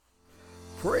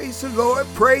Praise the Lord,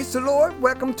 praise the Lord.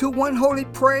 Welcome to One Holy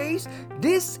Praise.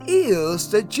 This is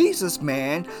the Jesus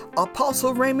Man,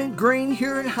 Apostle Raymond Green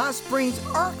here in Hot Springs,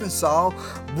 Arkansas,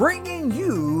 bringing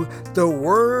you the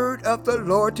word of the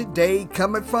Lord today,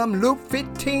 coming from Luke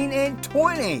 15 and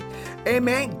 20.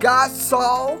 Amen. God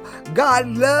saw, God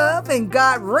loved, and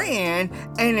God ran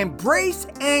and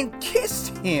embraced and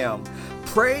kissed him.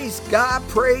 Praise God,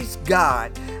 praise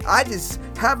God. I just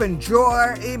having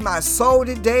joy in my soul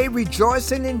today,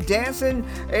 rejoicing and dancing,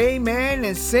 amen,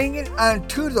 and singing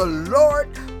unto the Lord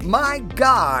my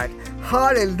God.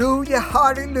 Hallelujah,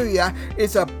 hallelujah.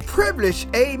 It's a privilege,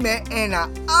 amen, and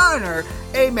an honor,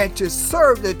 amen, to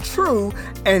serve the true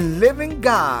and living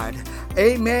God.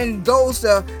 Amen. Those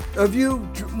of you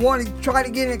want to try to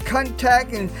get in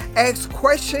contact and ask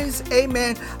questions,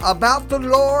 amen, about the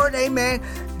Lord, amen,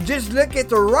 just look at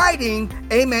the writing,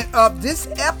 amen, of this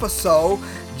episode.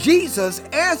 Jesus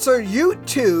answered you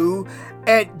too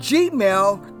at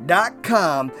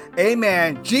gmail.com.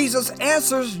 Amen. Jesus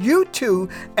answers you too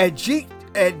at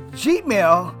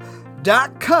gmail.com.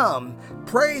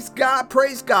 Praise God,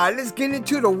 praise God. Let's get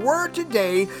into the word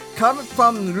today, coming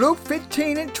from Luke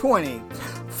 15 and 20.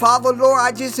 Father, Lord,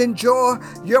 I just enjoy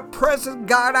your presence,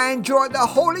 God. I enjoy the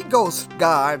Holy Ghost,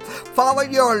 God. Father,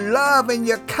 your love and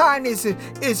your kindness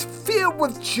is filled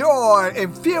with joy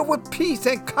and filled with peace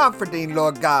and comforting,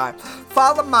 Lord God.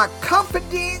 Father, my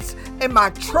confidence and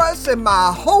my trust and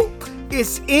my hope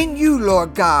is in you,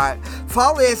 Lord God.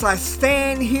 Father, as I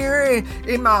stand here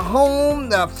in my home,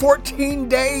 the 14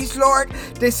 days, Lord,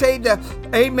 they say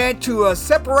amen, to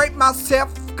separate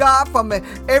myself, God, from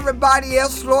everybody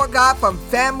else, Lord God, from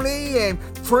family and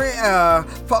friend,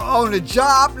 on the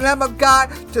job, Lamb God,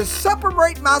 to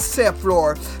separate myself,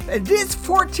 Lord. And this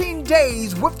 14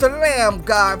 days with the Lamb,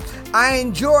 God, I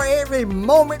enjoy every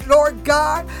moment, Lord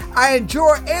God. I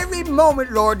enjoy every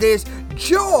moment, Lord. There's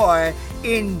joy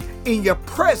in your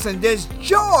presence. There's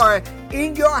joy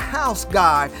in your house,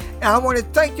 God. And I want to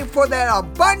thank you for that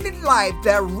abundant life,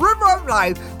 that river of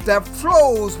life that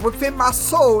flows within my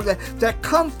soul, that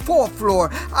come forth,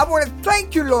 Lord. I want to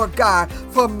thank you, Lord God,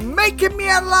 for making me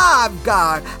alive,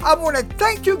 God. I want to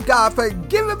thank you, God, for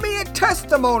giving me a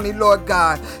testimony, Lord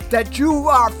God, that you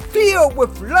are filled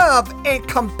with love and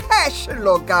compassion,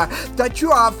 Lord God, that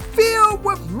you are filled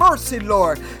with mercy,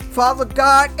 Lord. Father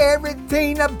God,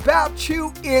 everything about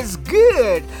you is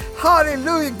good.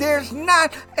 Hallelujah. There's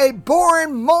not a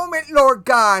boring moment, Lord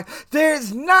God.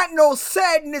 There's not no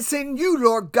sadness in you,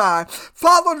 Lord God.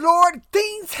 Father, Lord,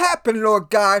 things happen, Lord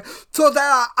God, so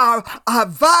that our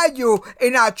value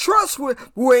and our trust will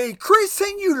increase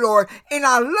in you, Lord, and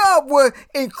our love will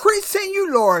increase in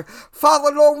you, Lord.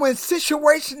 Father, Lord, when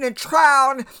situation and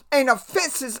trial and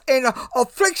offenses and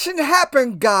affliction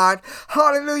happen, God,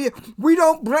 hallelujah, we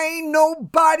don't blame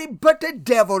nobody but the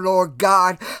devil, Lord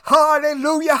God.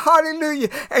 Hallelujah, hallelujah.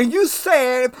 And you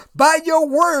said by your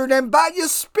word and by your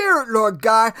spirit, Lord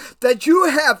God, that you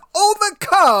have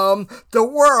overcome the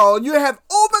world. You have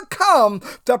overcome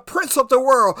the prince of the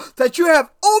world. That you have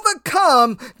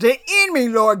overcome the enemy,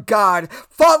 Lord God.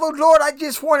 Father, Lord, I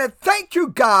just want to thank you,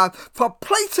 God, for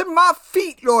placing my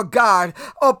feet, Lord God,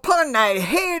 upon the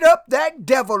head of that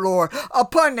devil, Lord,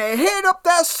 upon the head of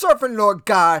that serpent, Lord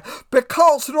God,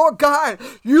 because, Lord God,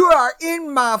 you are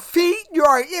in my feet, you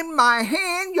are in my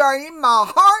hand, you are in my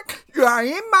heart, you are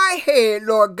in my head,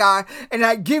 Lord God, and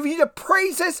I give you the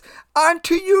praises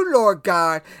unto you, Lord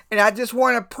God, and I just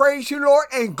want to praise you, Lord,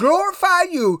 and glorify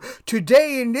you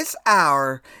today in this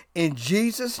hour, in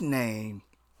Jesus' name.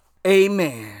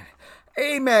 Amen.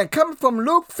 Amen. Coming from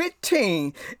Luke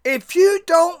 15. If you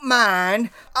don't mind,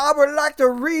 I would like to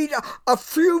read a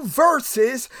few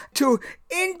verses to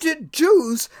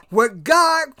introduce what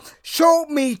God showed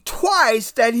me twice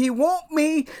that he want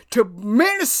me to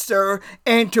minister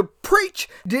and to preach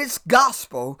this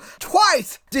gospel.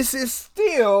 Twice. This is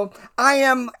still, I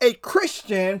am a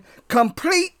Christian,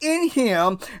 complete in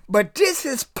him, but this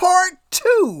is part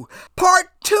two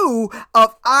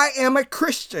of I am a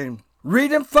Christian.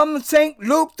 Reading from St.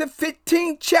 Luke, the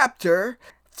 15th chapter,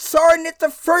 starting at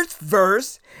the first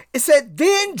verse, it said,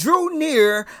 Then drew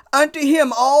near unto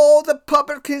him all the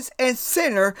publicans and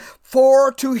sinners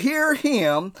for to hear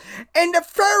him. And the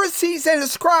Pharisees and the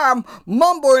scribes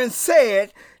mumbled and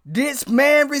said, This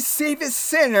man receiveth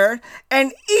sinners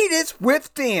and eateth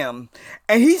with them.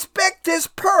 And he spake this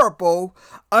parable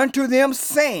unto them,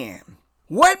 saying,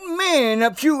 What man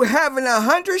of you having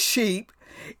 100 sheep,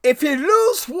 If he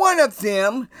lose one of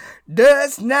them,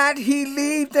 does not he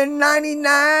leave the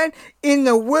 99 in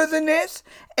the wilderness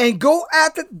and go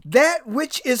after that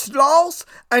which is lost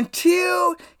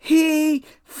until he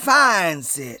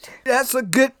finds it? That's a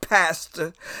good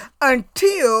pastor.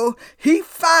 Until he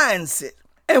finds it.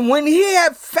 And when he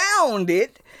had found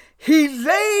it, he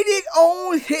laid it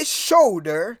on his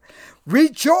shoulder,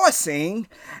 rejoicing.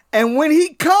 And when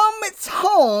he cometh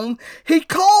home, he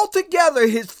called together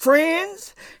his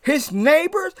friends, his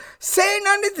neighbors, saying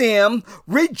unto them,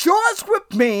 Rejoice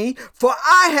with me, for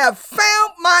I have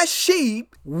found my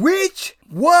sheep which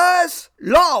was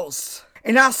lost.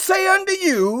 And I say unto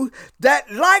you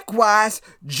that likewise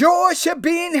joy shall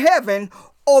be in heaven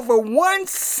over one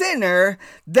sinner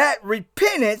that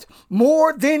repenteth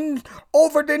more than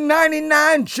over the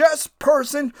 99 just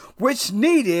person which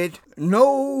needed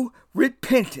no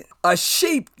repentance. A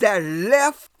sheep that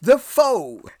left the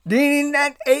fold. Then in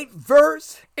that 8th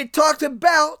verse, it talked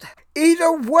about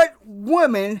either what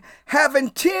woman having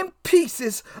 10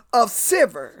 pieces of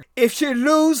silver, if she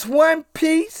lose one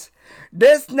piece,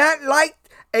 does not light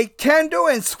a candle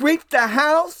and sweep the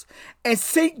house and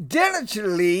seek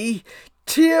diligently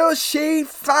till she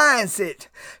finds it.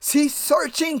 She's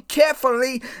searching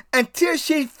carefully until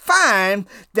she finds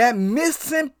that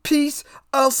missing piece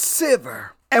of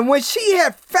silver. And when she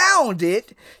had found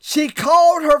it, she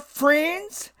called her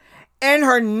friends and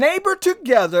her neighbor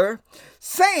together,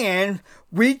 saying,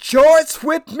 Rejoice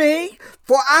with me,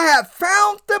 for I have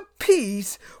found the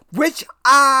piece which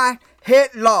I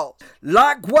had lost.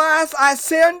 Likewise, I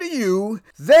say unto you,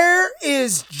 there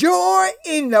is joy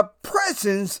in the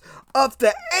presence of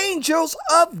the angels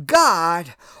of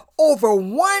God over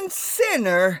one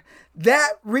sinner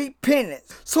that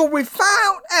repenteth. So we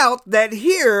found out that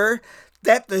here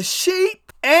that the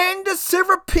sheep and the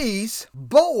silver piece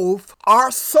both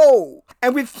are sold.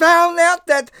 And we found out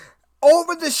that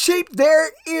over the sheep there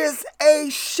is a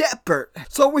shepherd.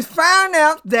 So we found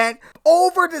out that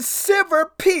over the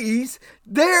silver piece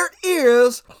there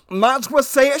is, might as well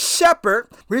say, a shepherd.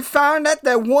 We found out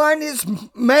that one is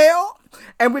male,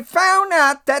 and we found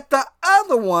out that the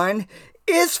other one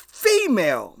is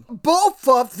female. Both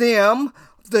of them,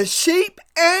 the sheep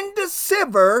and the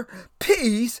silver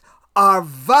piece, are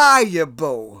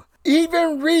valuable.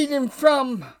 Even reading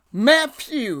from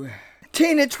Matthew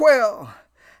 10 and 12.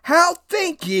 How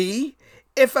think ye,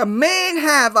 if a man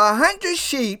have 100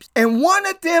 sheep, and one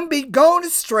of them be gone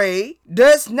astray,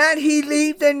 does not he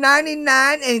leave the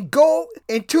 99 and go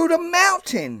into the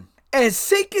mountain, and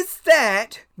seeketh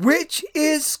that which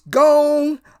is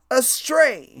gone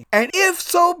astray? And if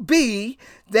so be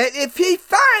that if he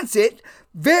finds it,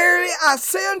 verily I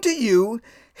say unto you,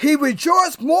 he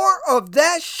rejoiced more of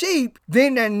that sheep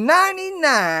than the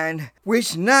 99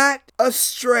 which not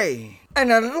astray.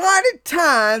 And a lot of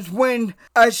times when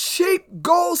a sheep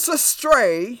goes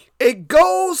astray, it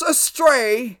goes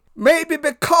astray maybe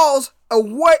because of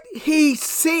what he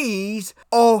sees,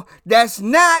 or that's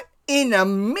not in the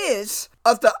midst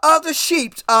of the other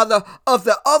sheep of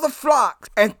the other flocks,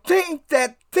 and think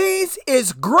that this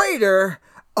is greater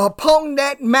upon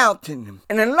that mountain.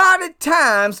 And a lot of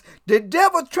times the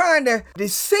devil trying to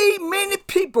deceive many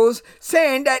people,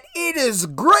 saying that it is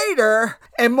greater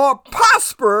and more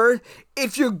prosperous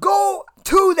if you go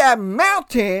to that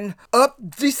mountain of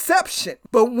deception.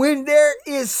 But when there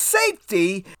is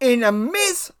safety in the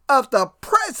midst of the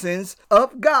presence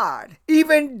of God,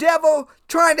 even devil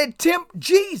trying to tempt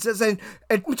Jesus and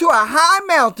to a high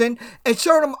mountain and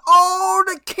show him all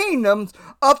the kingdoms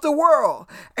of the world.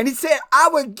 And he said, I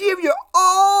will give you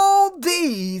all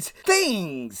these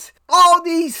things,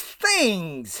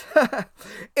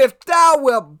 if thou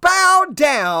wilt bow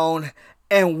down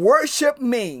and worship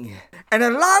me. And a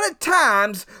lot of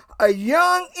times, a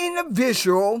young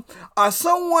individual or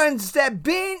someone that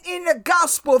been in the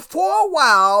gospel for a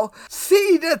while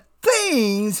see the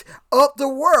things of the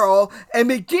world and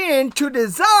begin to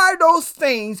desire those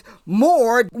things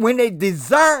more when they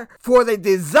desire for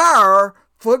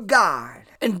God.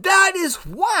 And that is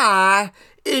why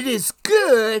it is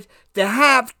good to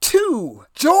have two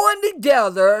join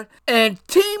together and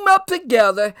team up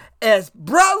together as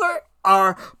brothers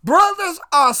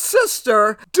or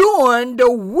sister doing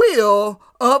the will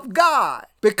of God.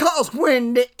 Because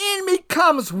when the enemy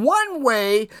comes one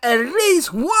way, at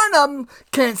least one of them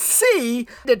can see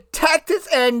the tactics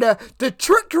and the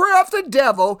trickery of the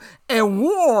devil and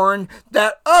warn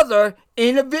that other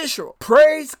individual.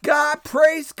 Praise God,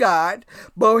 praise God.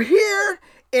 But here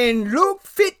in Luke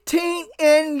 15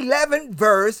 and 11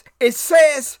 verse, it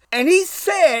says, And he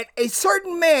said, a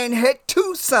certain man had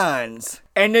 2 sons.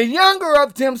 And the younger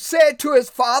of them said to his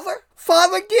father,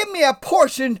 Father, give me a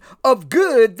portion of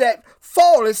good that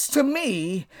falleth to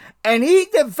me, and he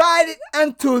divided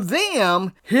unto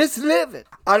them his living.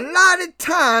 A lot of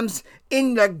times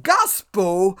in the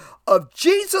gospel of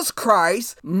Jesus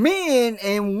Christ, men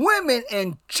and women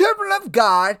and children of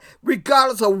God,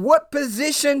 regardless of what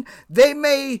position they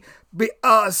may be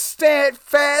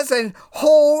steadfast and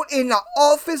hold in the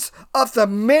office of the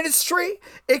ministry.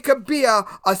 It could be a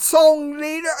song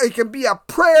leader, it can be a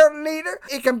prayer leader,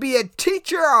 it can be a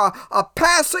teacher, or a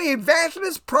pastor,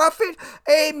 evangelist, prophet,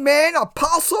 amen,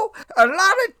 apostle. A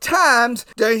lot of times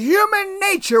the human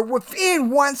nature within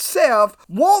oneself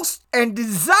wants and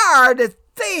desire the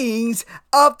things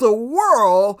of the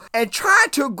world and try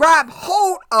to grab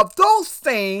hold of those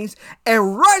things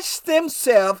and rush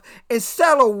themselves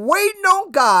instead of waiting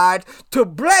on God to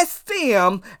bless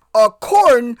them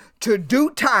according to due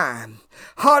time.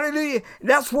 Hallelujah.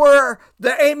 That's where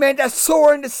that's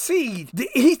sowing the seed.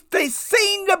 They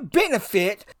seen the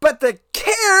benefit, but the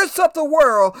cares of the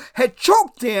world had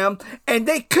choked them, and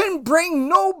they couldn't bring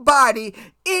nobody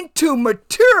into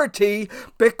maturity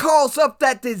because of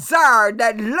that desire,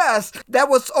 that lust that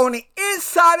was on the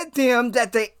inside of them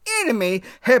that the enemy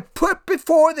had put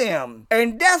before them.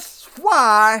 And that's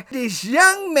why this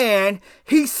young man,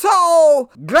 he saw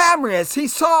glamorous, he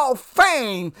saw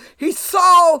fame, he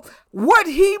saw what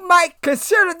he might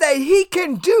consider that he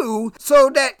can do so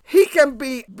that he can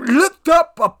be looked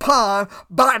up upon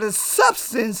by the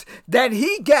substance that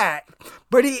he got.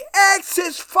 But he asked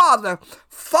his father,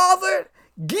 Father,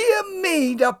 give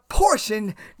me the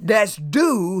portion that's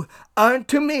due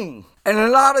unto me. And a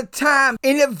lot of times,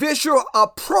 individuals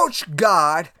approach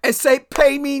God and say,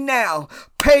 pay me now,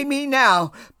 pay me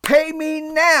now, pay me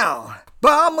now.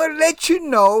 But I'm going to let you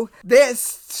know there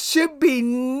should be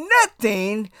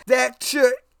nothing that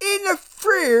should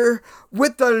interfere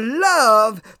with the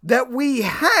love that we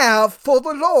have for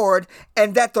the Lord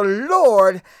and that the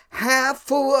Lord have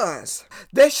for us.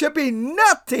 There should be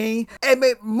nothing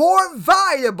more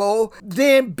valuable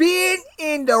than being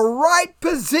in the right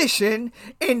position,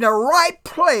 in the right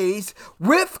place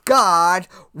with God,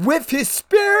 with His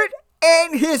Spirit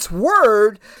and His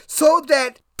Word, so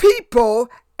that people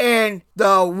and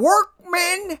the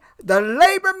workmen, the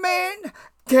labormen,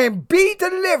 can be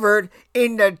delivered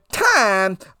in the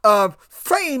time of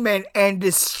famine and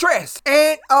distress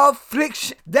and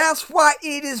affliction. That's why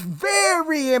it is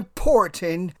very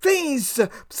important. Things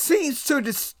seems to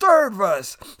disturb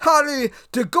us. Hallelujah.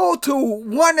 To go to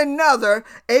one another,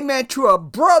 amen, to a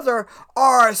brother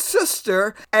or a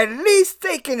sister, at least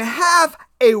they can have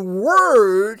a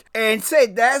word and say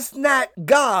that's not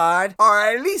God, or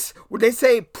at least they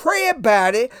say pray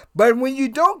about it. But when you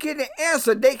don't get an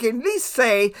answer, they can at least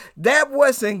say that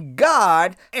wasn't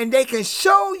God, and they can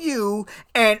show you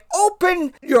and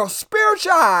open your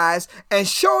spiritual eyes and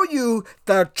show you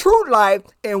the true life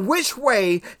in which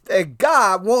way that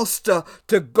God wants to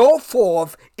go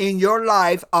forth in your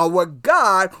life, or what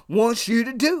God wants you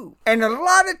to do. And a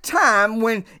lot of time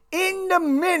when in the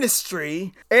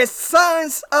ministry as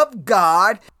sons of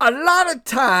God, a lot of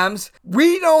times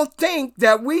we don't think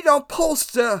that we don't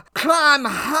supposed to climb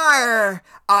higher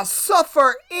or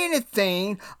suffer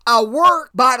anything or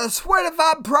work by the sweat of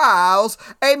our brows,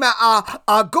 amen,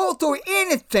 or go through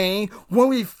anything when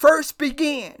we first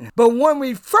begin. But when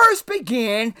we first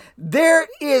begin, there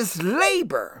is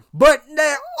labor, but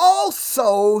there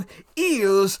also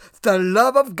is the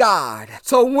love of God.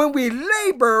 So when we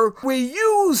labor, we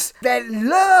use that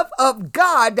love of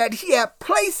God that He had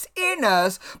placed in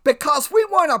us because we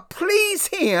want to please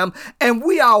Him, and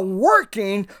we are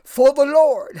working for the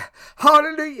Lord.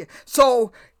 Hallelujah.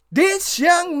 So this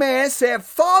young man said,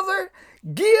 Father,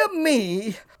 give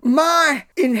me my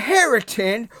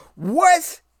inheritance,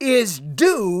 what is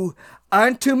due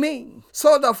unto me.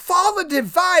 So the father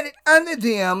divided unto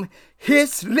them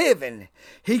his living.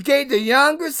 He gave the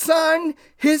younger son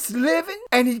his living,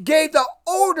 and he gave the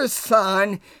older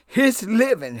son his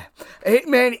living.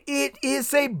 Amen. It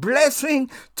is a blessing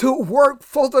to work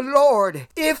for the Lord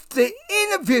if the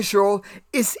individual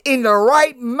is in the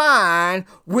right mind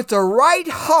with the right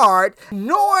heart,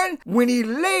 knowing when he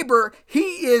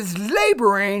is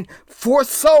laboring for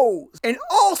souls. And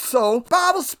also,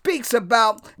 Bible speaks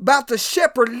about the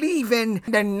shepherd leaving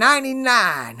the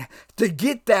 99 to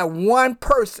get that one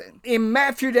person. In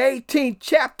Matthew the 18th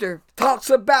chapter, talks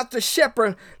about the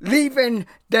shepherd leaving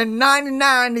that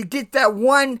 99 to get that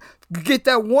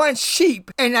one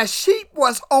sheep, and that sheep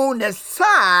was on the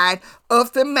side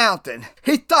of the mountain.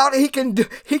 He thought he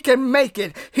can make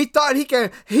it. He thought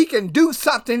he can do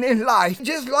something in life.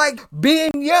 Just like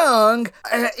being young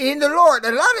in the Lord.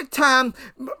 A lot of times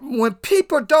when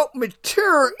people don't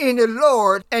mature in the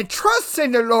Lord and trust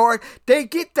in the Lord, they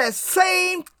get that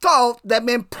same thought that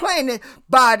been planted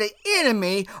by the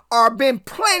enemy or been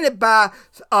planted by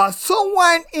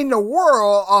someone in the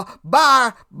world or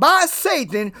by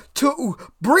Satan to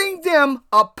bring them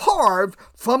apart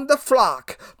from the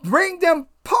flock, bring them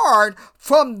apart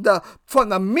from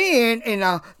the men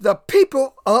and the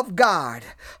people of God.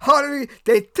 Hallelujah.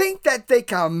 They think that they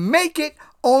can make it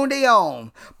on their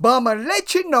own. But I'm going to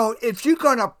let you know, if you're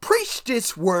going to preach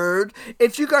this word,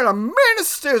 if you're going to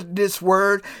minister this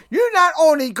word, you're not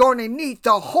only going to need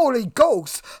the Holy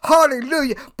Ghost,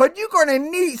 hallelujah, but you're going to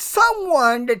need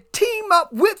someone to team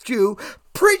up with you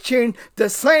preaching the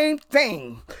same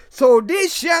thing. So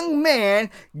this young man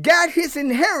got his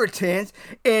inheritance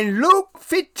in Luke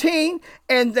 15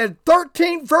 and the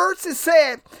 13th verse. It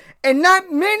said, and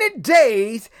not many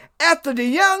days after the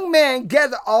young man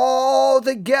gathered all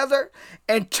together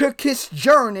and took his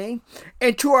journey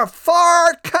into a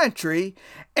far country,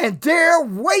 and there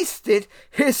wasted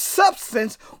his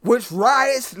substance with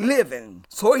riotous living.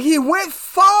 So he went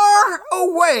far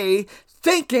away,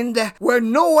 thinking that where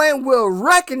no one will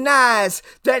recognize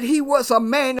that he was a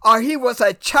man or he was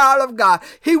a child of God.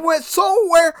 He went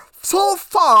so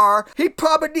far, he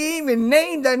probably didn't even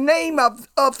name the name of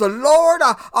the Lord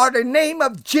or the name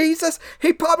of Jesus.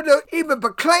 He probably didn't even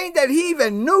proclaim that he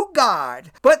even knew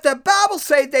God. But the Bible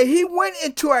says that he went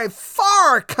into a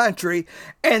far country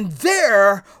and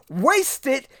there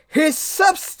wasted his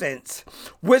substance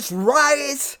with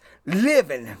riotous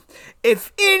living.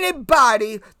 If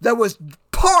anybody that was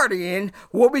partying,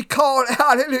 what we call,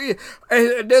 hallelujah,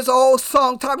 there's an old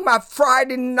song talking about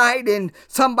Friday night and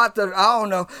something about I don't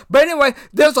know. But anyway,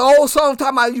 there's an old song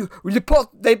talking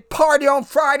about they party on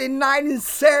Friday night and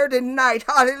Saturday night,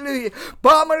 hallelujah.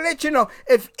 But I'm going to let you know,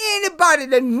 if anybody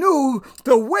that knew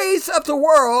the ways of the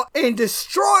world and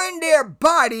destroying their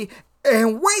body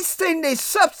and wasting their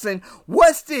substance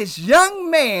was this young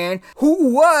man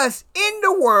who was in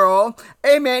the world.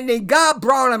 Amen. Then God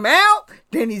brought him out.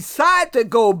 Then he decided to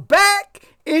go back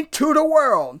into the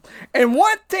world. And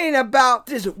one thing about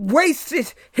this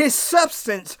wasted his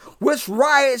substance was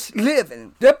riotous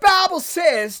living. The Bible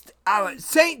says,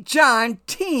 St. John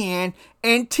 10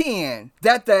 and 10,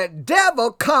 that the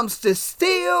devil comes to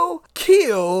steal,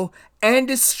 kill, and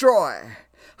destroy.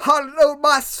 Hallelujah,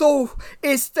 my soul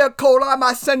is the cold.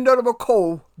 My son,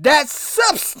 cold. That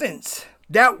substance,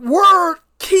 that word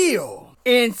kill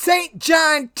in St.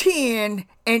 John 10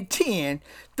 and 10,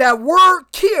 that word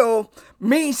kill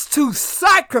means to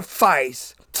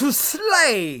sacrifice, to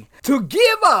slay, to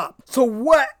give up. So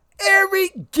what? Every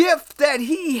gift that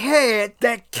he had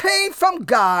that came from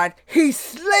God, he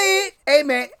slayed,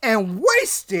 amen, and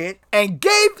wasted and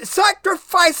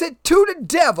sacrificed it to the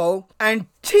devil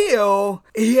until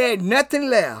he had nothing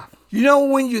left. You know,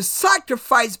 when you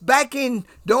sacrifice back in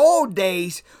the old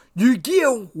days, you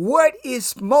give what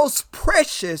is most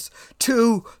precious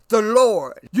to the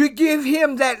Lord. You give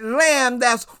him that lamb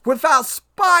that's without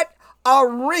spot or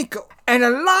wrinkle. And a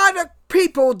lot of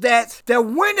people that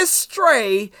went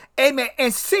astray, amen,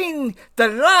 and seen the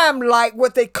limelight,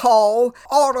 what they call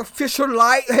artificial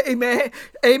light,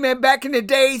 amen, back in the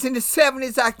days in the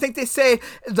 70s, I think they said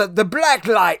the black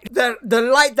light, the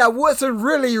light that wasn't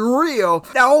really real,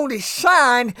 that only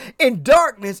shined in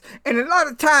darkness. And a lot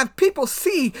of times people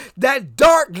see that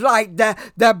dark light,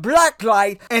 that black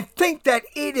light, and think that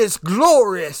it is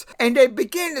glorious, and they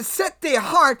begin to set their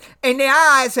heart and their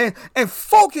eyes and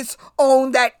focus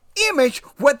on that image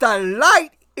where the light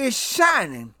is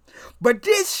shining. But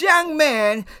this young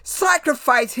man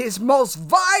sacrificed his most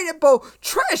valuable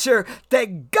treasure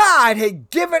that God had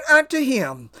given unto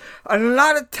him. A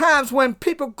lot of times when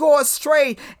people go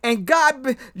astray and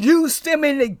God used them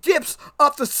in the gifts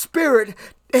of the Spirit,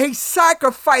 he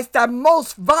sacrificed that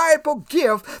most valuable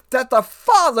gift that the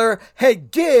Father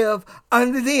had give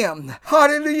unto them.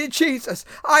 Hallelujah, Jesus.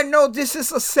 I know this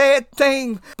is a sad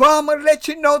thing, but I'm going to let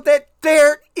you know that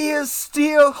there is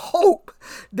still hope.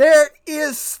 There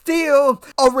is still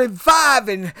a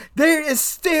reviving. There is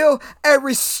still a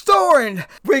restoring,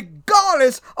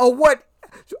 regardless of what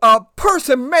a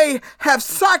person may have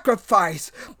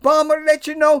sacrificed. But I'm going to let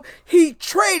you know, he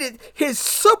traded his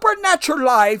supernatural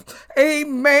life,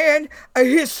 amen,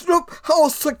 he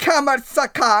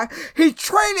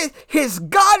traded his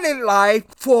godly life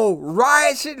for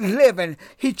righteous living.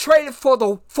 He traded for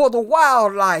the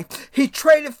wildlife. He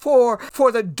traded for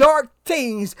the dark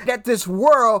things that this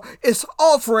world is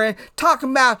offering,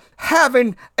 talking about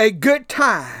having a good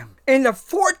time. In the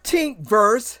 14th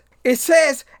verse, it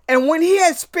says, and when he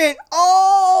had spent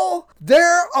all,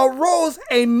 there arose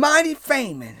a mighty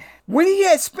famine. When he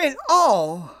had spent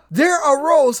all, there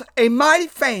arose a mighty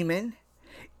famine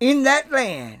in that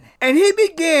land. And he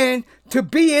began to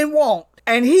be in want.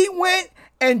 And he went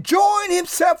and joined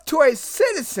himself to a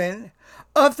citizen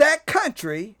of that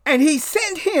country, and he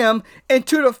sent him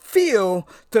into the field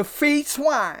to feed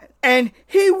swine. And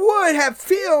he would have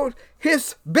filled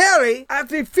his belly,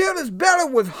 after he filled his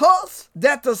belly with husks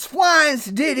that the swines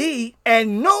did eat,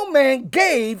 and no man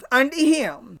gave unto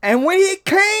him. And when he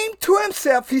came to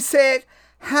himself, he said,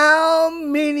 how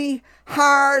many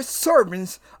hired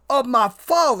servants of my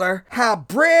father have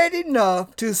bread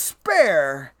enough to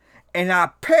spare, and I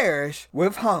perish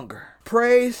with hunger.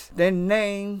 Praise the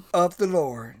name of the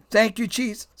Lord. Thank you,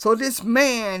 Jesus. So this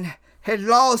man had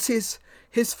lost his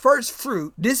first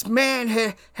fruit. This man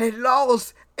had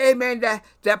lost, amen,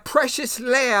 that precious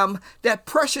lamb, that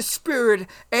precious spirit,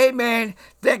 amen,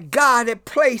 that God had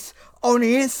placed on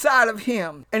the inside of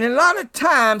him. And a lot of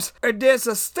times there's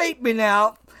a statement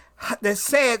out that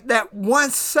said that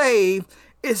once saved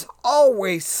is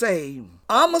always saved.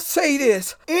 I'm going to say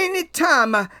this.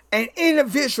 Anytime an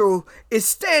individual is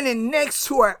standing next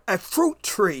to a fruit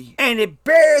tree and it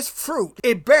bears fruit,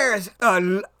 it bears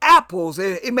apples,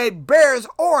 it may bears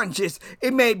oranges,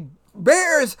 it may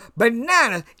bears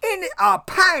bananas,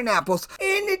 pineapples.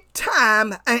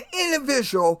 Anytime an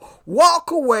individual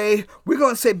walk away, we're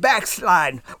going to say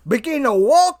backsliding, begin to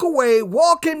walk away,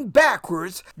 walking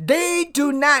backwards, they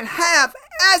do not have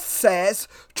access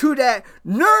to that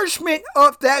nourishment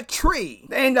of that tree.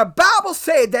 And the Bible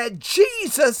said that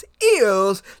Jesus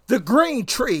is the green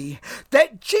tree,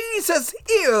 that Jesus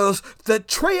is the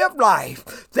tree of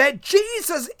life, that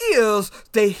Jesus is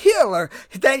the healer,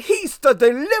 that he's the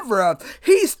deliverer,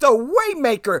 he's the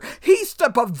waymaker, he's the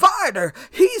provider,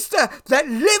 he's that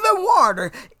living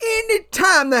water.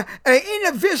 Anytime an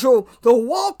individual will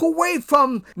walk away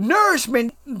from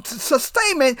nourishment,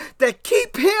 sustainment that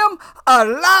keep him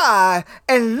alive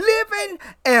and living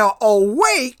and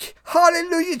awake,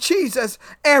 hallelujah, Jesus,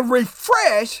 and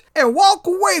refresh and walk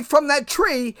away from that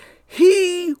tree,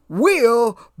 he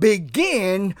will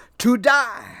begin to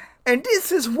die. And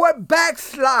this is what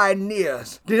backsliding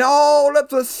is. Then all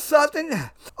of a sudden,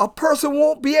 a person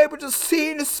won't be able to see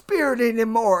in the spirit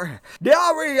anymore. They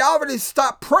already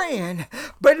stopped praying,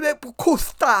 but they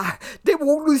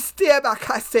won't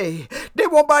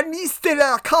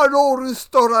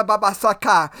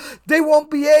They won't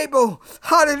be able,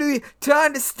 hallelujah, to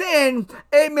understand,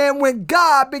 amen, when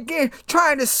God began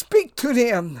trying to speak to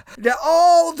them. That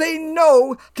all they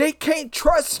know, they can't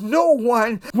trust no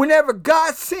one. Whenever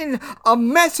God sends a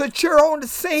messenger on the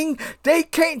scene, they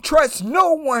can't trust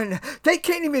no one. They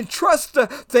can't even trust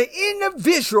the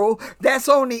individual that's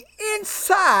on the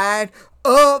inside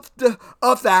of the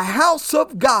house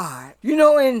of God. You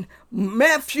know, in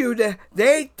Matthew, the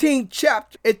 18th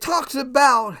chapter, it talks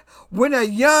about when a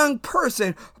young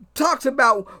person talks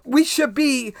about we should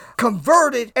be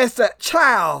converted as a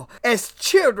child, as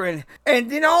children.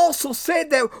 And then also said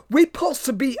that we're supposed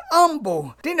to be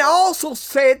humble. Then I also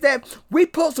said that we're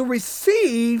supposed to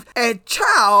receive a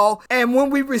child. And when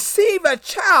we receive a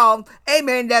child,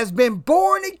 amen, that's been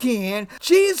born again,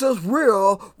 Jesus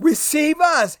will receive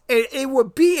us. And it will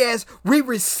be as we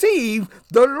receive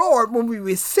the Lord when we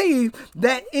receive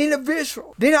that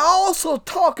individual. Then I also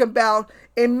talk about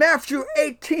in Matthew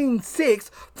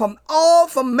 18:6,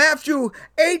 from Matthew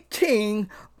 18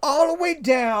 all the way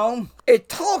down, it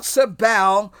talks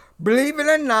about, believe it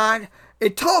or not,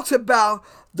 it talks about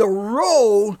the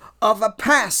role of a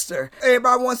pastor.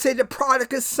 Everybody wants to say the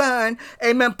prodigal son,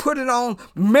 amen, put it on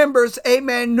members,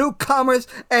 amen, newcomers,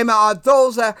 amen, or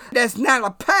those that's not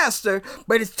a pastor,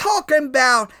 but it's talking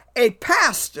about a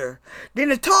pastor. Then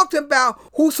it talked about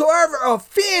whosoever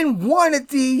offend one of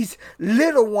these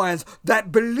little ones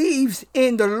that believes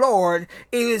in the Lord,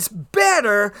 it is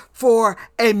better for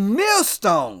a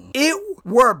millstone. It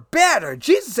were better.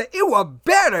 Jesus said it were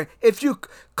better if you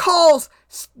cause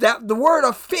that the word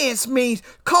offense means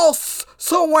cause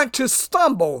someone to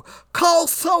stumble, cause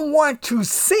someone to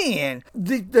sin.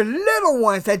 The little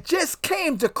ones that just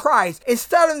came to Christ,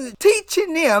 instead of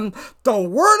teaching them the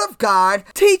word of God,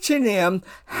 teaching them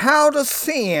how to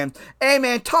sin.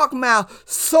 Amen. Talking about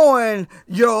sowing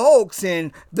your oaks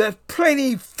and the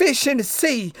plenty fish in the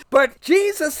sea. But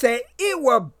Jesus said it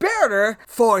were better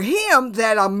for him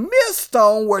that a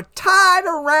millstone were tied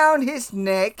around his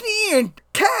neck and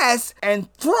cast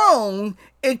and thrown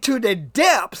into the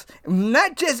depths,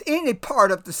 not just any part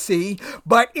of the sea,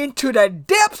 but into the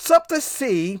depths of the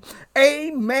sea.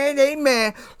 Amen,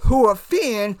 amen. Who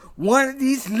offend one of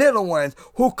these little ones,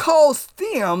 who cause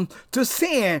them to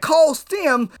sin, cause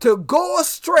them to go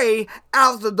astray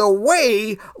out of the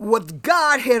way what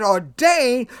God had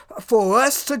ordained for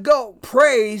us to go.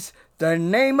 Praise the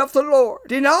name of the Lord.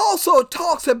 Then it also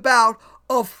talks about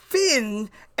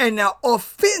offend and the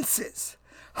offenses.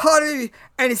 Hallelujah.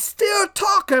 And it's still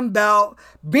talking about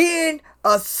being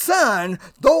a son,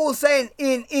 those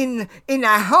in the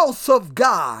house of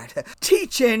God,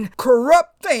 teaching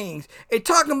corrupt things. It's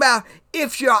talking about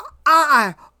if your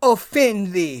eye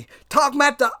offend thee. Talking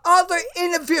about the other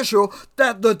individual,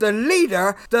 the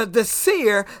leader, the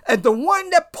seer, and the one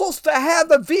that's supposed to have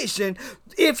the vision.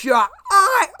 If your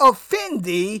eye offend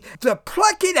thee, to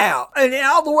pluck it out. And in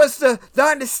other words, the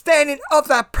understanding of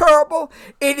that parable,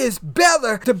 it is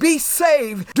better to be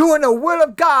saved doing the will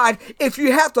of God if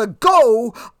you have to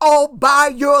go all by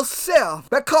yourself.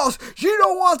 Because you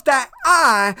don't want that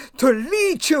eye to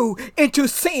lead you into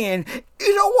sin.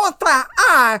 You don't want that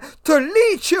eye to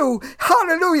lead you,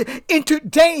 hallelujah, into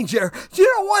danger. You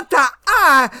don't want that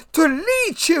eye to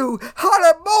lead you,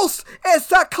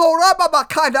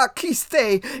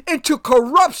 into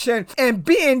corruption and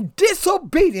being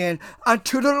disobedient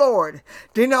unto the Lord.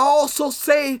 Then I also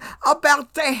say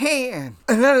about the hand.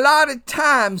 And a lot of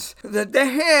times the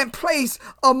hand plays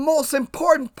a most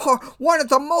important part, one of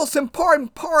the most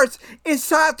important parts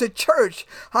inside the church.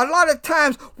 A lot of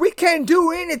times we can't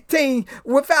do anything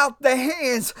without the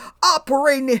hands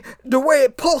operating the way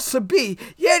it's supposed to be.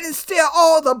 Yet and still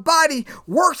all the body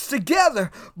works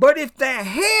together. But if the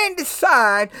hand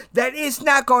decides that it's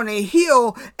not going to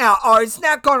heal or it's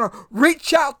not going to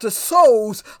reach out to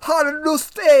souls, hallelujah,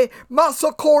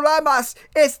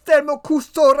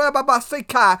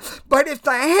 but if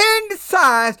the hand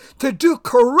decides to do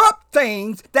corrupt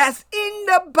things that's in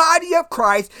the body of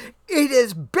Christ, it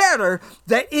is better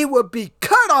that it would be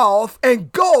cut off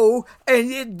and go and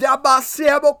do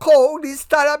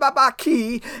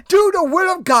the will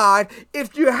of God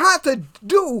if you have to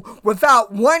do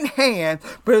without one hand.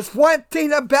 But it's one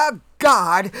thing about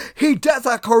God, he does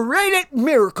a created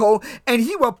miracle and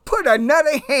he will put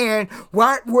another hand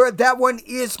right where that one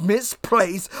is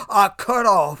misplaced or cut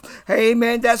off.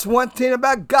 Amen. That's one thing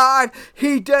about God.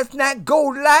 He does not go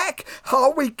lack.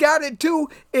 All we got to do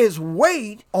is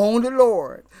wait on the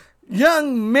Lord.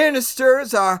 Young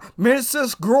ministers or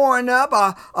ministers growing up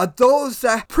are those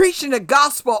that preaching the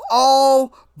gospel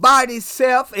all by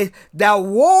themselves that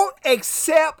won't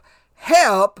accept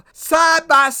help side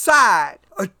by side.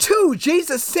 Two,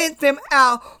 Jesus sent them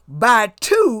out by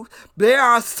two. There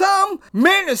are some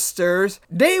ministers,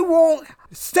 they won't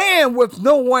stand with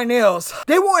no one else.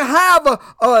 They won't have a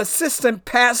assistant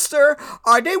pastor,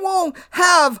 or they won't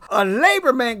have a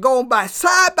laborman going by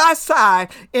side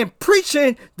and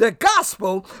preaching the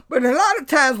gospel. But a lot of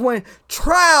times when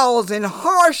trials and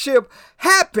hardship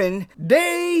happen,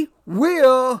 they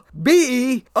will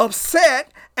be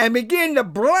upset and begin to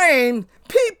blame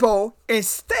people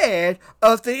instead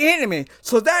of the enemy.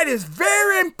 So that is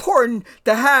very important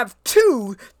to have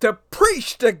two to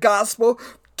preach the gospel,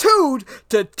 two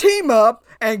to team up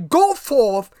and go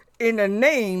forth in the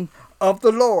name of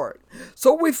the Lord.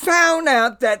 So we found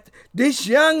out that this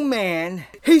young man,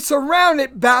 he's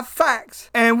surrounded by facts.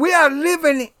 And we are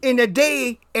living in a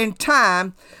day and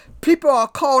time, people are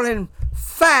calling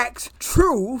facts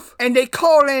truth, and they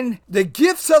calling the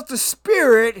gifts of the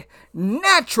Spirit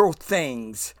natural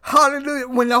things. Hallelujah.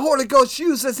 When the Holy Ghost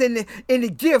uses in the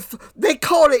gift, they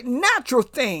call it natural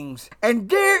things. And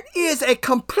there is a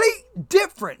complete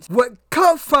difference. What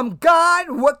comes from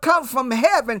God, what comes from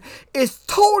heaven is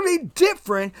totally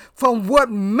different from what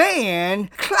man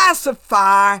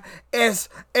classify as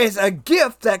a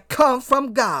gift that comes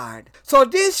from God. So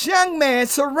this young man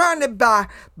surrounded by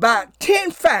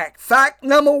 10 facts. Fact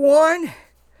number 1,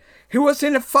 he was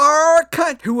in a far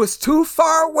country. He was too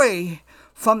far away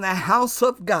from the house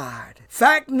of God.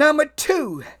 Fact number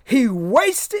 2, he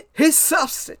wasted his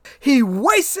substance. He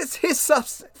wasted his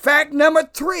substance. Fact number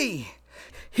 3,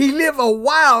 he lived a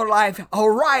wild life, a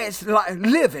riotous life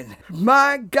living.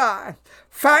 My God.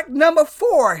 Fact number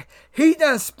 4, he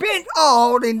done spent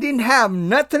all and didn't have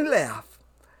nothing left.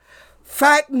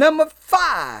 Fact number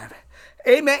 5,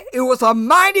 amen, it was a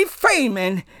mighty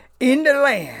famine in the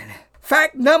land.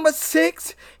 Fact number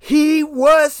 6, he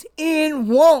was in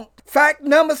want. Fact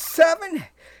number 7,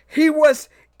 he was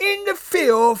in the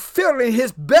field filling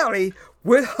his belly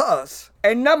with husk.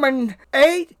 And number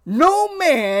 8, no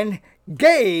man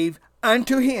gave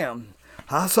unto him.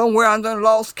 Somewhere I done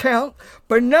lost count,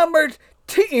 but number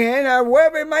 10, or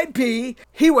wherever it might be,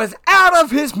 he was out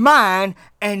of his mind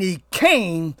and he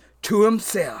came to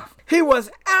himself. He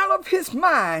was out of his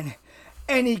mind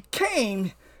and he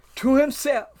came to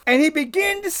himself. And he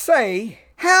began to say,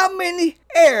 how many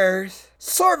heirs,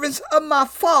 servants of my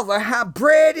father, have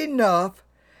bread enough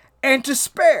and to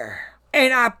spare,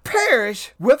 and I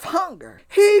perish with hunger.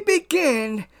 He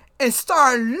began and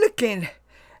started looking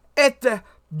at the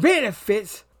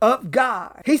benefits of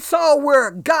God. He saw where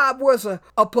God was a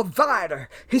provider.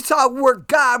 He saw where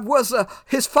God was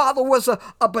his father was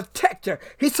a protector.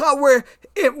 He saw where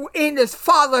in his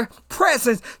father's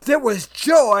presence there was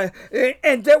joy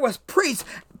and there was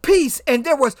peace and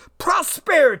there was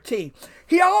prosperity.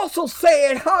 He also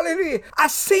said, hallelujah, I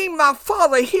seen my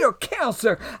father heal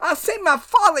cancer. I seen my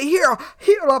father heal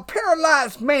a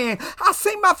paralyzed man. I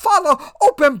seen my father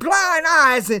open blind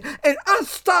eyes and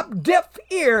unstopped deaf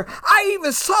ear. I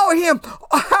even saw him,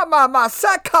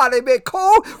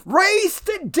 raise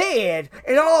the dead.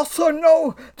 And I also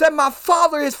know that my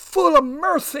father is full of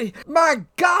mercy, my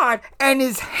God, and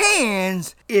his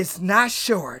hands is not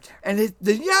short. And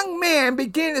the young man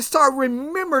began to start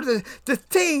remember the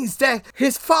things that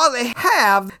his father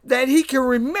have that he can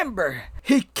remember.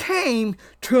 He came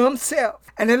to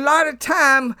himself. And a lot of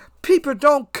time people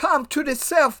don't come to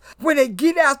themselves when they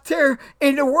get out there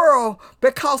in the world,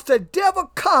 because the devil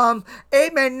comes,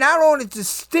 amen, not only to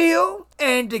steal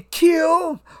and to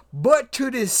kill, but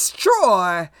to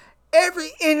destroy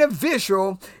every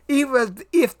individual, even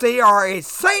if they are a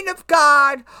saint of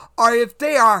God or if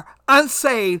they are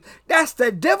unsaved. That's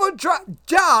the devil's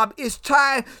job, is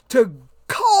trying to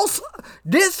cause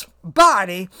this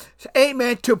body,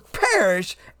 amen, to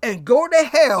perish and go to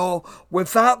hell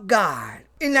without God.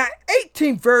 In that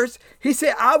 18th verse, he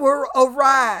said, I will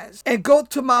arise and go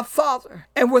to my father,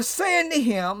 and was saying to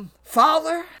him,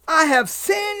 Father, I have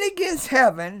sinned against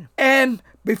heaven and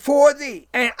before thee,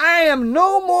 and I am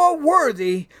no more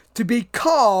worthy to be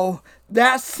called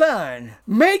thy son.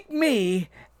 Make me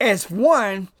as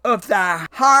one of thy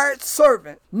hired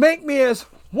servants. Make me as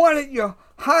one of your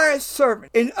hired servants.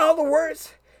 In other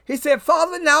words, he said,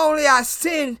 Father, not only I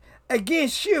sin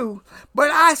against you,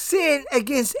 but I sin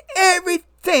against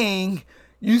everything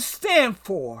you stand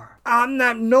for. I'm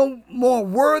not no more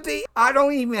worthy. I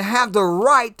don't even have the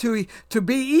right to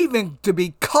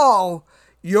be called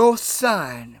your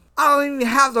son. I don't even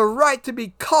have the right to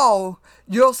be called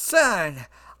your son.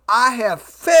 I have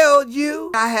failed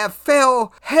you. I have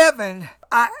failed heaven.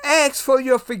 I ask for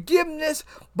your forgiveness,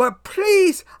 but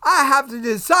please, I have the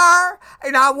desire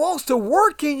and I want to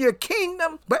work in your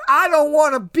kingdom, but I don't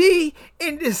want to be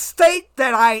in the state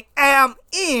that I am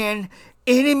in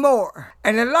anymore.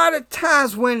 And a lot of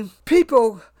times when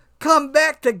people come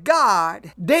back to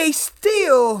God, they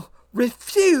still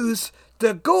refuse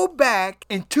to go back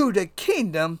into the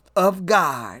kingdom of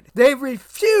God. They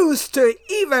refuse to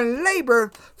even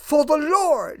labor for the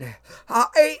Lord.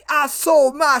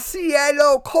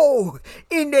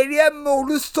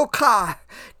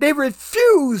 They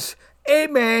refuse,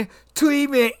 amen, to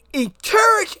even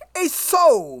encourage a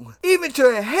soul, even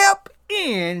to help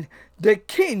in the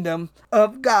kingdom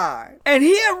of God. And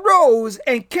he arose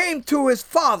and came to his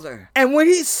father. And when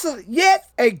he yet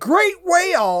a great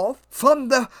way off from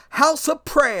the house of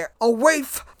prayer, away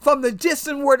from the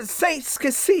distance where the saints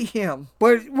could see him.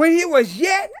 But when he was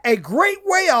yet a great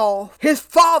way off, his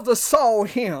father saw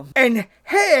him and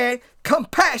had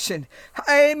compassion.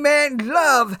 Amen.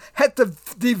 Love had to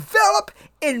develop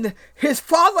in his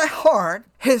father's heart.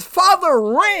 His father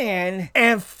ran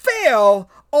and fell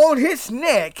on his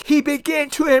neck. He began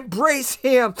to embrace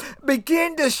him,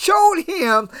 began to show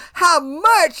him how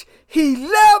much he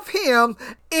loved him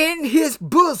in his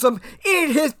bosom,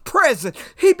 in his presence.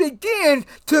 He began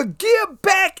to give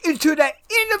back into that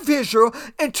individual,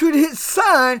 into his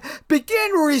son, began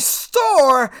to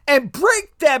restore and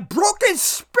break that broken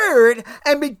spirit,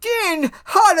 and begin heal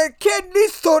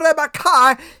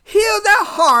that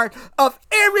heart of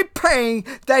every pain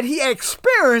that he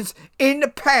experienced in the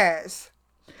past.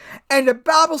 And the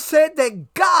Bible said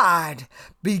that God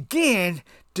began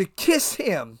to kiss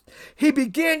him. He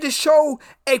began to show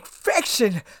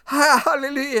affection.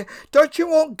 Hallelujah. Don't you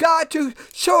want God to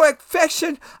show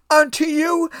affection unto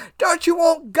you? Don't you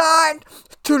want God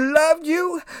to love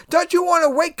you? Don't you want to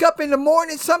wake up in the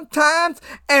morning sometimes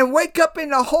and wake up in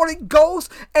the Holy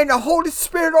Ghost and the Holy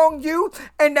Spirit on you,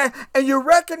 and you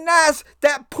recognize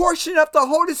that portion of the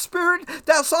Holy Spirit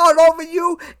that's all over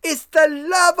you? It's the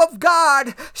love of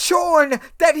God showing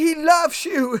that he loves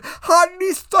you.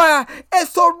 Hallelujah.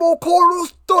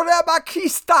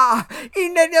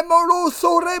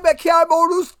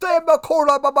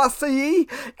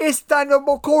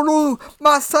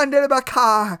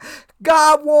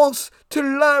 God wants to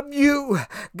love you.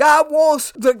 God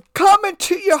wants to come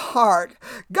into your heart.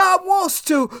 God wants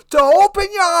to open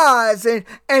your eyes and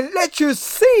let you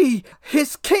see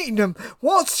his kingdom.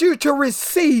 Wants you to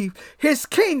receive his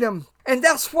kingdom. And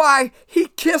that's why he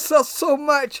kisses us so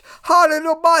much.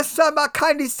 Hallelujah.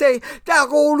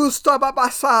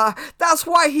 That's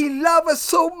why he loves us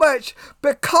so much,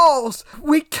 because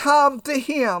we come to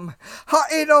him.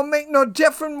 It don't make no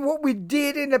difference what we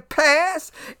did in the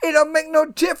past. It don't make no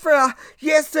difference.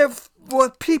 Yes, if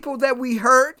with people that we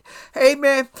hurt,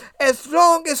 amen. As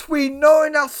long as we know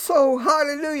in our soul,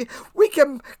 hallelujah,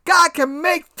 God can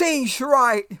make things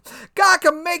right. God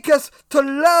can make us to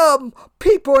love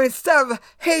people instead of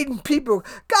hating people.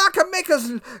 God can make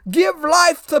us give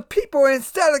life to people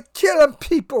instead of killing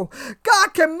people.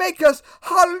 God can make us,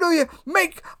 hallelujah,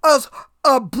 make us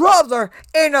a brother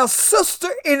and a sister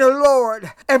in the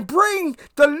Lord, and bring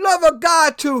the love of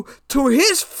God to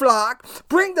his flock,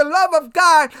 bring the love of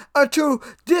God unto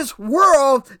this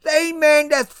world, amen,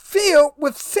 that's filled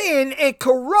with sin and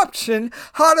corruption.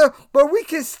 But we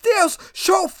can still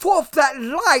show forth that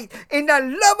light and that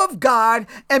love of God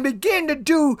and begin to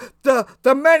do the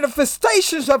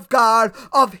manifestations of God,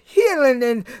 of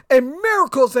healing and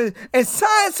miracles and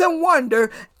signs and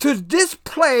wonder, to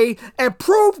display and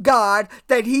prove God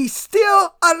that he's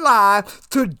still alive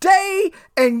today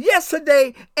and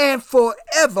yesterday and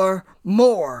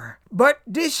forevermore. But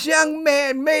this young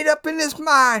man made up in his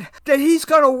mind that he's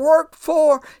going to work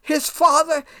for his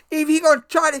father. If he's going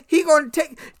to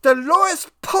take the lowest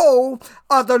pole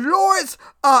or the lowest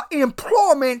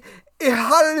employment,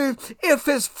 hallelujah, if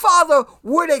his father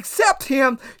would accept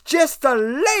him just to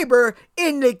labor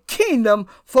in the kingdom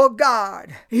for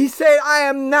God. He said, I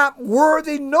am not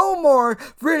worthy no more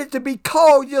really to be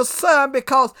called your son,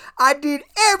 because I did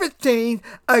everything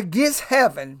against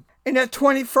heaven. In the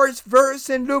 21st verse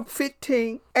in Luke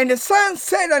 15, and the son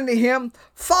said unto him,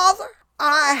 Father,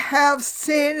 I have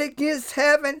sinned against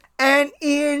heaven and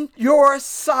in your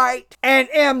sight, and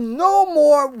am no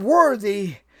more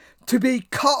worthy to be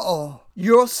called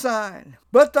your son.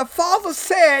 But the father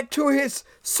said to his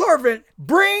servant,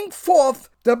 Bring forth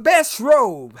the best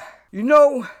robe. You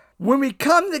know, when we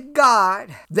come to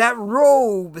God, that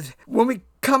robe, when we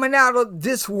coming out of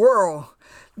this world,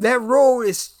 that robe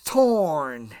is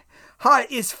torn.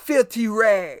 It's filthy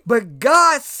rag. But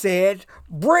God said,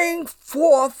 bring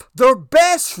forth the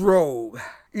best robe.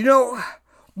 You know,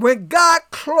 when God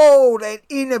clothed an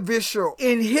individual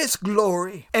in his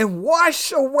glory and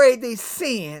washed away their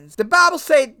sins, the Bible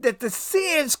says that the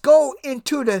sins go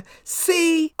into the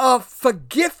sea of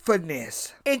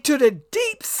forgiveness, into the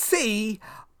deep sea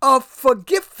of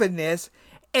forgiveness,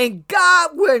 and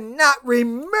God will not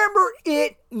remember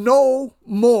it no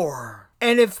more.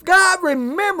 And if God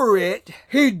remember it,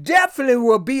 he definitely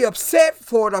will be upset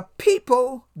for the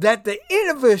people that the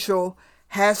individual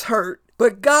has hurt.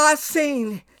 But God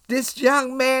seen this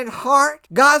young man's heart.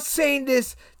 God seen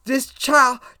this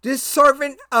child, this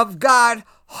servant of God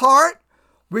heart,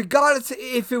 regardless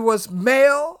if it was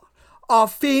male or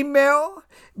female,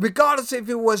 regardless if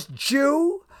it was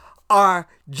Jew or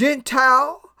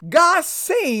Gentile. God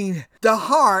seen the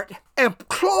heart and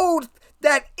clothed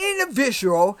that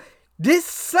individual, this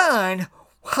son,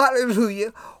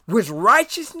 hallelujah, with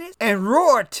righteousness and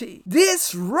royalty.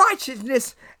 This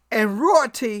righteousness and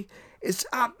royalty is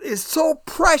so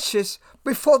precious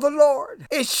before the Lord.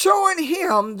 It's showing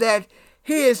him that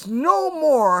he is no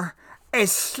more a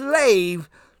slave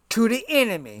to the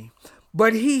enemy,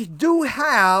 but he do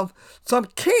have some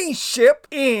kingship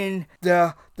in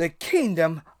the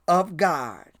kingdom of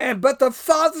God. But the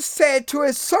father said to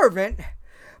his servant,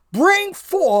 bring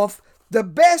forth the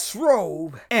best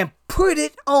robe and put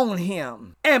it on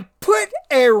him, and put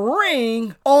a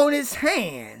ring on his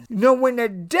hand. You know, when the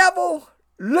devil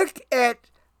looked at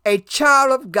a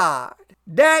child of God,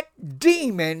 that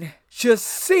demon should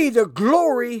see the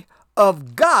glory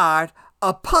of God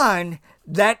upon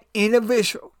that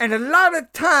individual. And a lot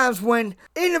of times when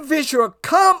individuals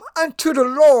come unto the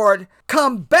Lord,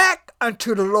 come back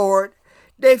unto the Lord.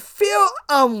 They feel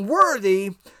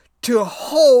unworthy to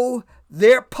hold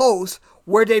their post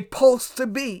where they're supposed to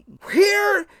be.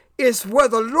 Here is where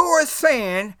the Lord is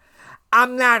saying,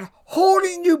 I'm not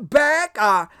holding you back.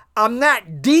 I'm not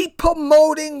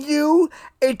depromoting you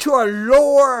into a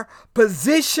lower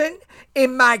position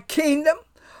in my kingdom.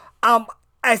 I'm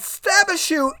establish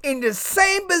you in the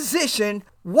same position.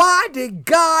 Why did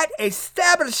God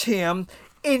establish him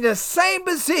in the same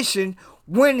position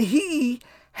when he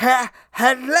had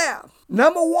left?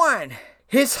 Number one,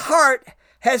 his heart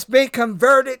has been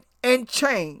converted and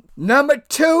changed. Number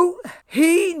two,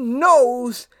 he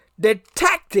knows the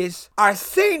tactics, are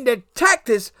seeing the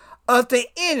tactics of the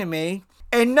enemy.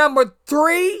 And number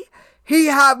three, he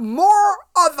have more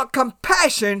of a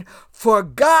compassion for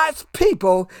God's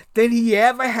people than he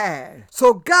ever had.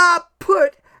 So God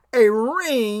put a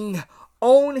ring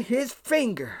on his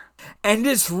finger. And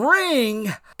this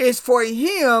ring is for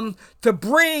him to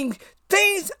bring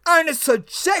things under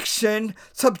subjection,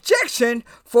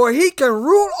 for he can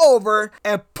rule over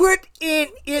and put in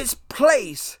its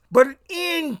place. But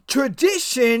in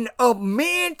tradition of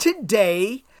men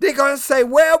today, they're going to say,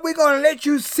 well, we're going to let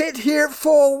you sit here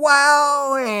for a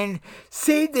while and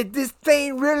see that this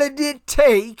thing really did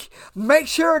take. Make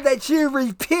sure that you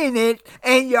repented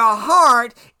and your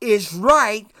heart is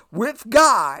right with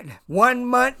God. 1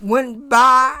 month went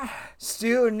by,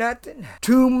 still nothing.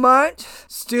 2 months,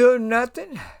 still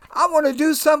nothing. I want to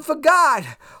do something for God.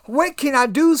 When can I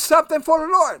do something for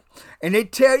the Lord? And they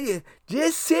tell you,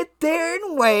 just sit there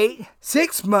and wait.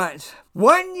 6 months,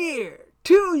 1 year,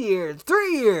 2 years,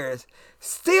 3 years,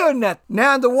 still nothing.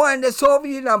 Now the one that's over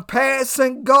you done passed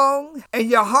and gone, and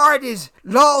your heart is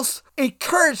lost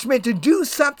encouragement to do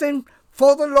something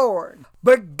for the Lord.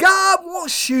 But God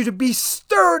wants you to be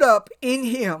stirred up in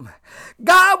him.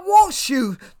 God wants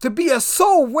you to be a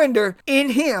soul winner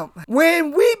in him.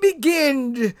 When we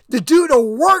begin to do the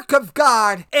work of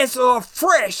God as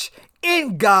afresh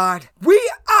in God,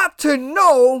 we ought to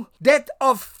know that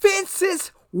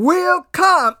offenses will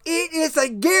come. It is a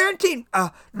guarantee.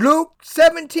 Luke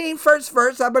 17, first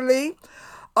verse, I believe.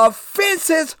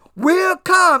 Offenses will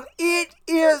come. It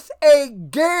is a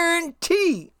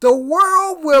guarantee. The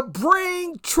world will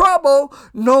bring trouble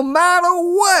no matter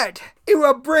what. It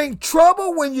will bring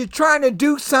trouble when you're trying to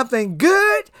do something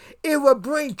good. It will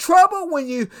bring trouble when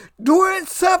you're doing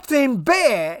something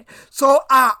bad. So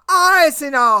our eyes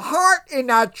and our heart and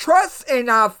our trust and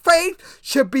our faith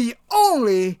should be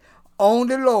only on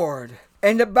the Lord.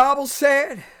 And the Bible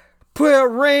said, put a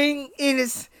ring in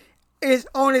is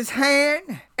on his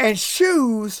hand and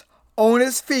shoes on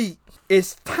his feet.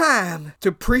 It's time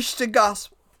to preach the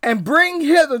gospel. And bring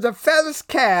hither the fatted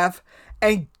calf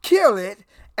and kill it,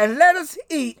 and let us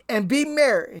eat and be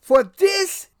merry. For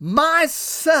this my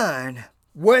son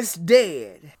was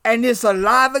dead and is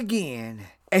alive again,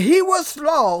 and he was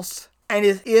lost and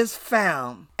is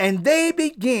found. And they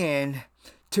began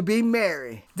to be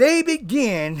merry. They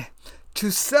begin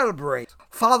to celebrate.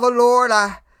 Father, Lord,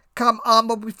 I come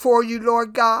humble before you,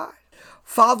 Lord God.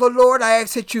 Father, Lord, I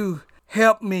ask that you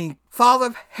help me.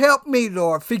 Father, help me,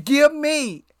 Lord. Forgive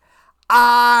me.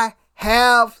 I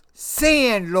have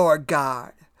sinned, Lord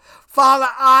God. Father,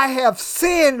 I have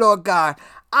sinned, Lord God.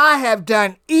 I have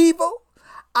done evil.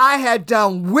 I have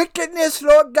done wickedness,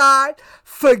 Lord God.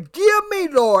 Forgive me,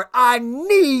 Lord. I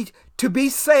need to be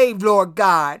saved, Lord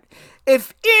God.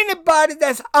 If anybody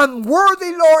that's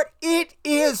unworthy, Lord, it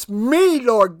is me,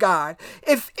 Lord God.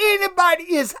 If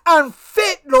anybody is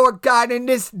unfit, Lord God, in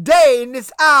this day, in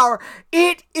this hour,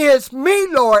 it is me,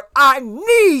 Lord. I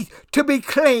need to be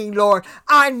clean, Lord.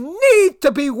 I need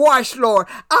to be washed, Lord.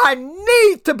 I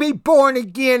need to be born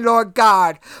again, Lord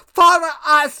God. Father,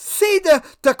 I see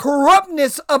the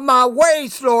corruptness of my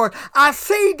ways, Lord. I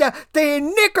see the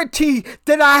iniquity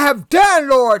that I have done,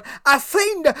 Lord. I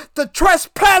see the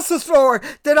trespasses, Lord,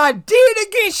 that I did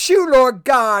against you, Lord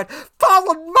God.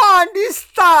 Father, I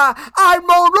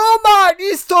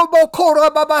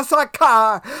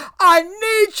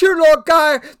need you, Lord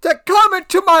God, to come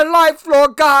into my life,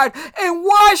 Lord God, and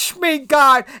wash me,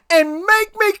 God, and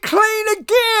make me clean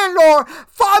again, Lord.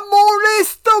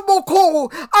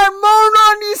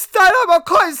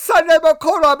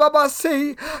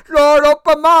 Lord,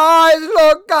 open my eyes,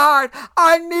 Lord God.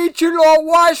 I need you, Lord.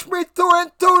 Wash me through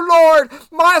and through, Lord.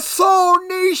 My soul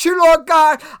needs you, Lord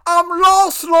God. I'm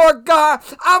lost, Lord God.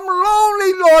 I'm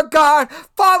lonely, Lord God.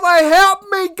 Father, help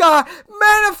me, God.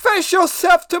 Manifest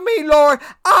yourself to me, Lord.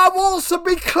 I want to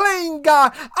be clean,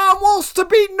 God. I want to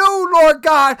be new, Lord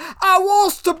God. I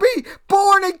want to be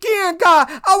born again, God.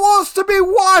 I want to be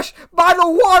washed by the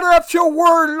water of your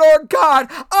word, Lord God.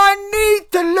 I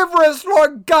need deliverance,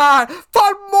 Lord God.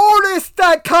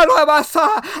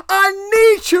 I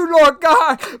need you, Lord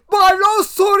God.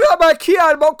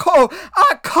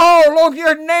 I call on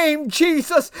your name,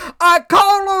 Jesus. I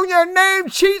call on your name,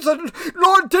 Jesus.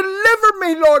 Lord, deliver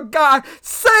me, Lord God.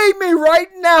 Save me right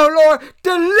now, Lord.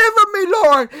 Deliver me,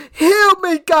 Lord. Heal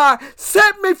me, God.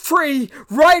 Set me free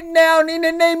right now in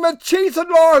the name of Jesus,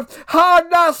 Lord. I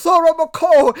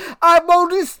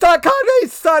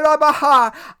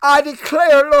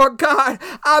declare, Lord God,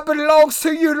 I belong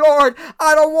to you, Lord.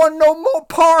 I don't want no more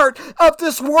part of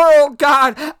this world,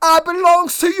 God. I belong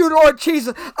to you, Lord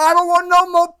Jesus. I don't want no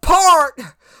more part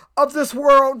of this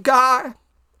world, God.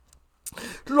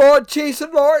 Lord Jesus,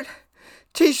 Lord,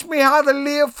 teach me how to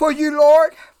live for you,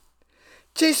 Lord.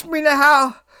 Teach me to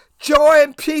have joy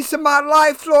and peace in my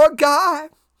life, Lord God.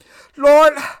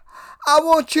 Lord, I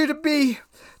want you to be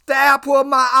the apple of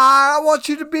my eye. I want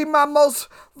you to be my most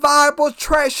valuable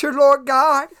treasure, Lord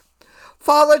God.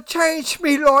 Father, change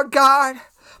me, Lord God.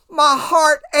 My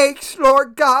heart aches,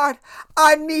 Lord God.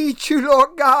 I need you,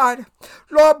 Lord God.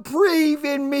 Lord, breathe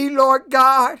in me, Lord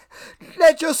God.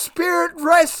 Let your spirit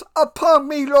rest upon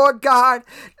me, Lord God.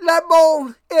 Let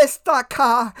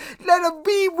it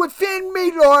be within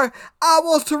me, Lord. I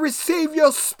want to receive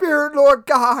your spirit, Lord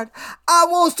God. I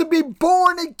want to be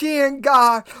born again,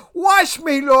 God. Wash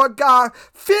me, Lord God.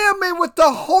 Fill me with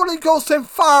the Holy Ghost and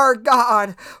fire,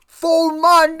 God.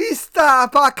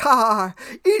 Fulmanista paka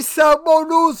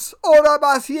isabonus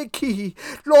orabasieki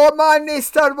Lord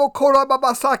manista bokora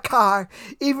babasaka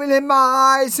even in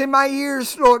my eyes and my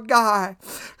ears, Lord God.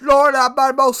 Lord,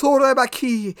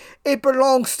 it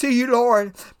belongs to you,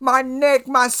 Lord. My neck,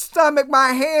 my stomach, my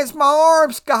hands, my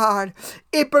arms, God.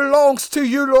 It belongs to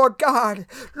you, Lord God.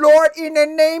 Lord, in the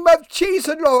name of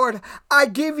Jesus, Lord, I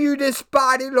give you this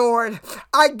body, Lord.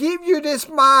 I give you this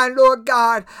mind, Lord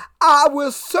God. I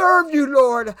will serve you,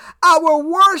 Lord. I will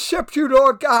worship you,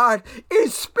 Lord God, in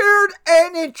spirit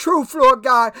and in truth, Lord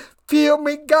God. Fill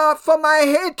me, God, from my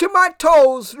head to my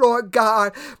toes, Lord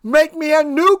God. Make me a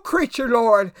new creature,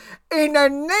 Lord. In the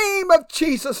name of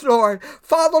Jesus, Lord.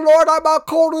 Father, Lord, I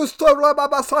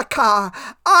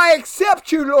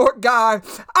accept you, Lord God.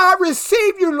 I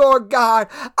receive you, Lord God.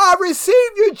 I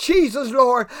receive you, Jesus,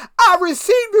 Lord. I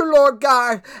receive you, Lord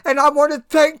God. And I want to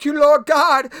thank you, Lord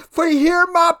God, for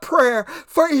hearing my prayer,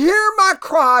 for hearing my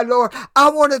cry, Lord. I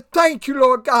want to thank you,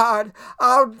 Lord God.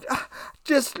 I'll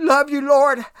just love you,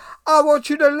 Lord. I want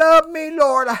you to love me,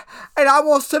 Lord. And I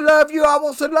want to love you. I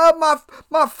want to love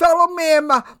my fellow men,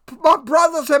 my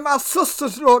brothers and my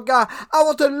sisters, Lord God. I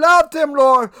want to love them,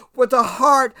 Lord, with the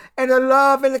heart and the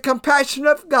love and the compassion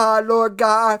of God, Lord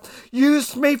God.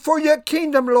 Use me for your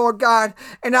kingdom, Lord God.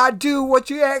 And I do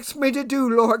what you ask me to do,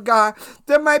 Lord God.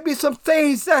 There might be some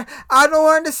things that I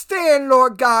don't understand,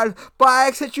 Lord God, but I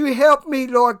ask that you help me,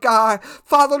 Lord God.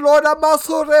 Father, Lord,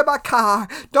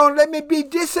 don't let me be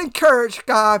disencouraged,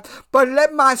 God, but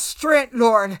let my strength,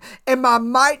 Lord, and my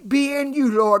might be in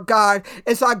you, Lord God.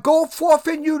 As I go forth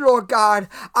in you, Lord God,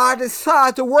 I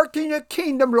decide to work in your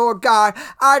kingdom, Lord God.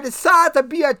 I decide to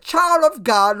be a child of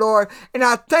God, Lord, and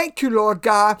I thank you, Lord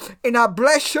God, and I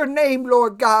bless your name,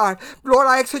 Lord God. Lord,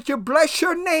 I ask that you bless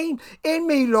your name in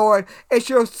me, Lord, as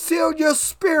you seal your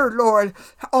spirit, Lord,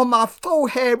 on my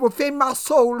forehead, within my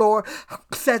soul, Lord,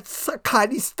 that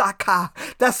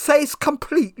says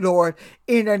complete, Lord.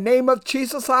 In the name of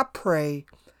Jesus, I pray.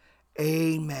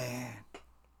 Amen.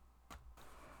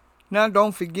 Now,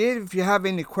 don't forget, if you have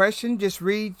any questions, just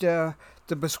read the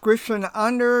prescription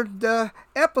under the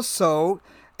episode.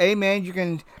 Amen. You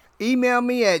can email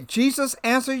me at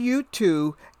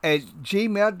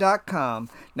jesusansweryou2@gmail.com.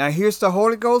 Now, here's the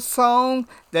Holy Ghost song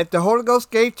that the Holy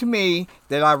Ghost gave to me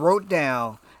that I wrote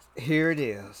down. Here it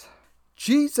is.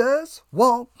 Jesus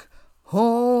walked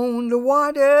on the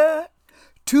water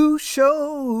to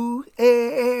show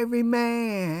every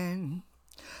man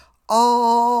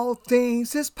all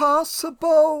things is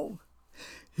possible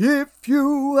if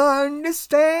you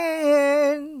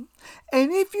understand.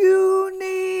 And if you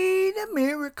need a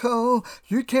miracle,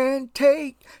 you can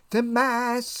take the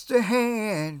master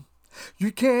hand.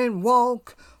 You can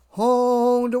walk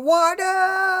on the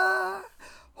water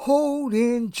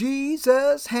holding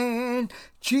Jesus' hand.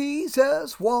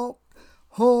 Jesus walked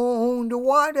on the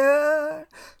water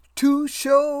to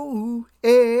show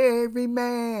every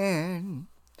man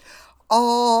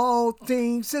all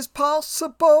things is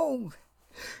possible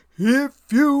if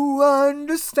you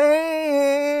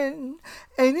understand.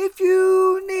 And if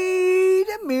you need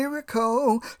a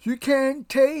miracle, you can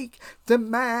take the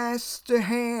master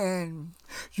hand.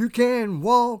 You can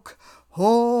walk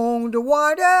on the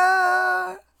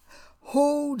water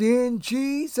holding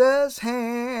Jesus'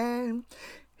 hand.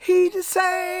 He the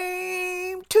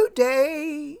same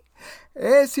today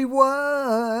as he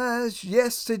was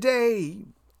yesterday,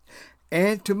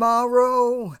 and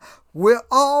tomorrow will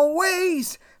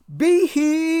always be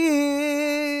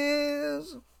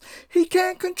his. He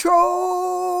can't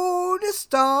control the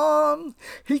storm.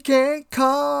 He can't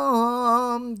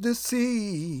calm the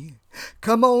sea.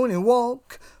 Come on and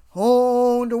walk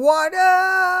on the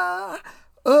water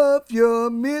of your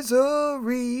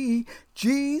misery.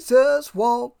 Jesus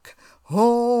walk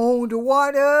on the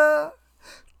water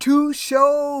to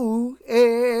show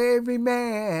every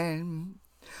man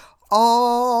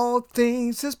all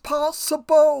things is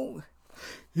possible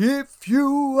if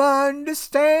you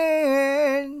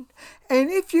understand. And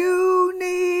if you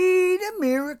need a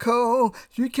miracle,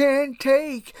 you can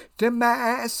take the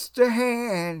master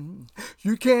hand.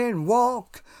 You can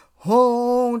walk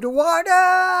on the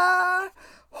water,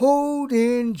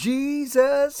 holding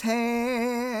Jesus'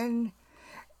 hand.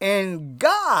 And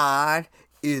God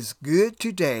is good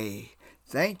today.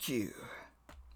 Thank you.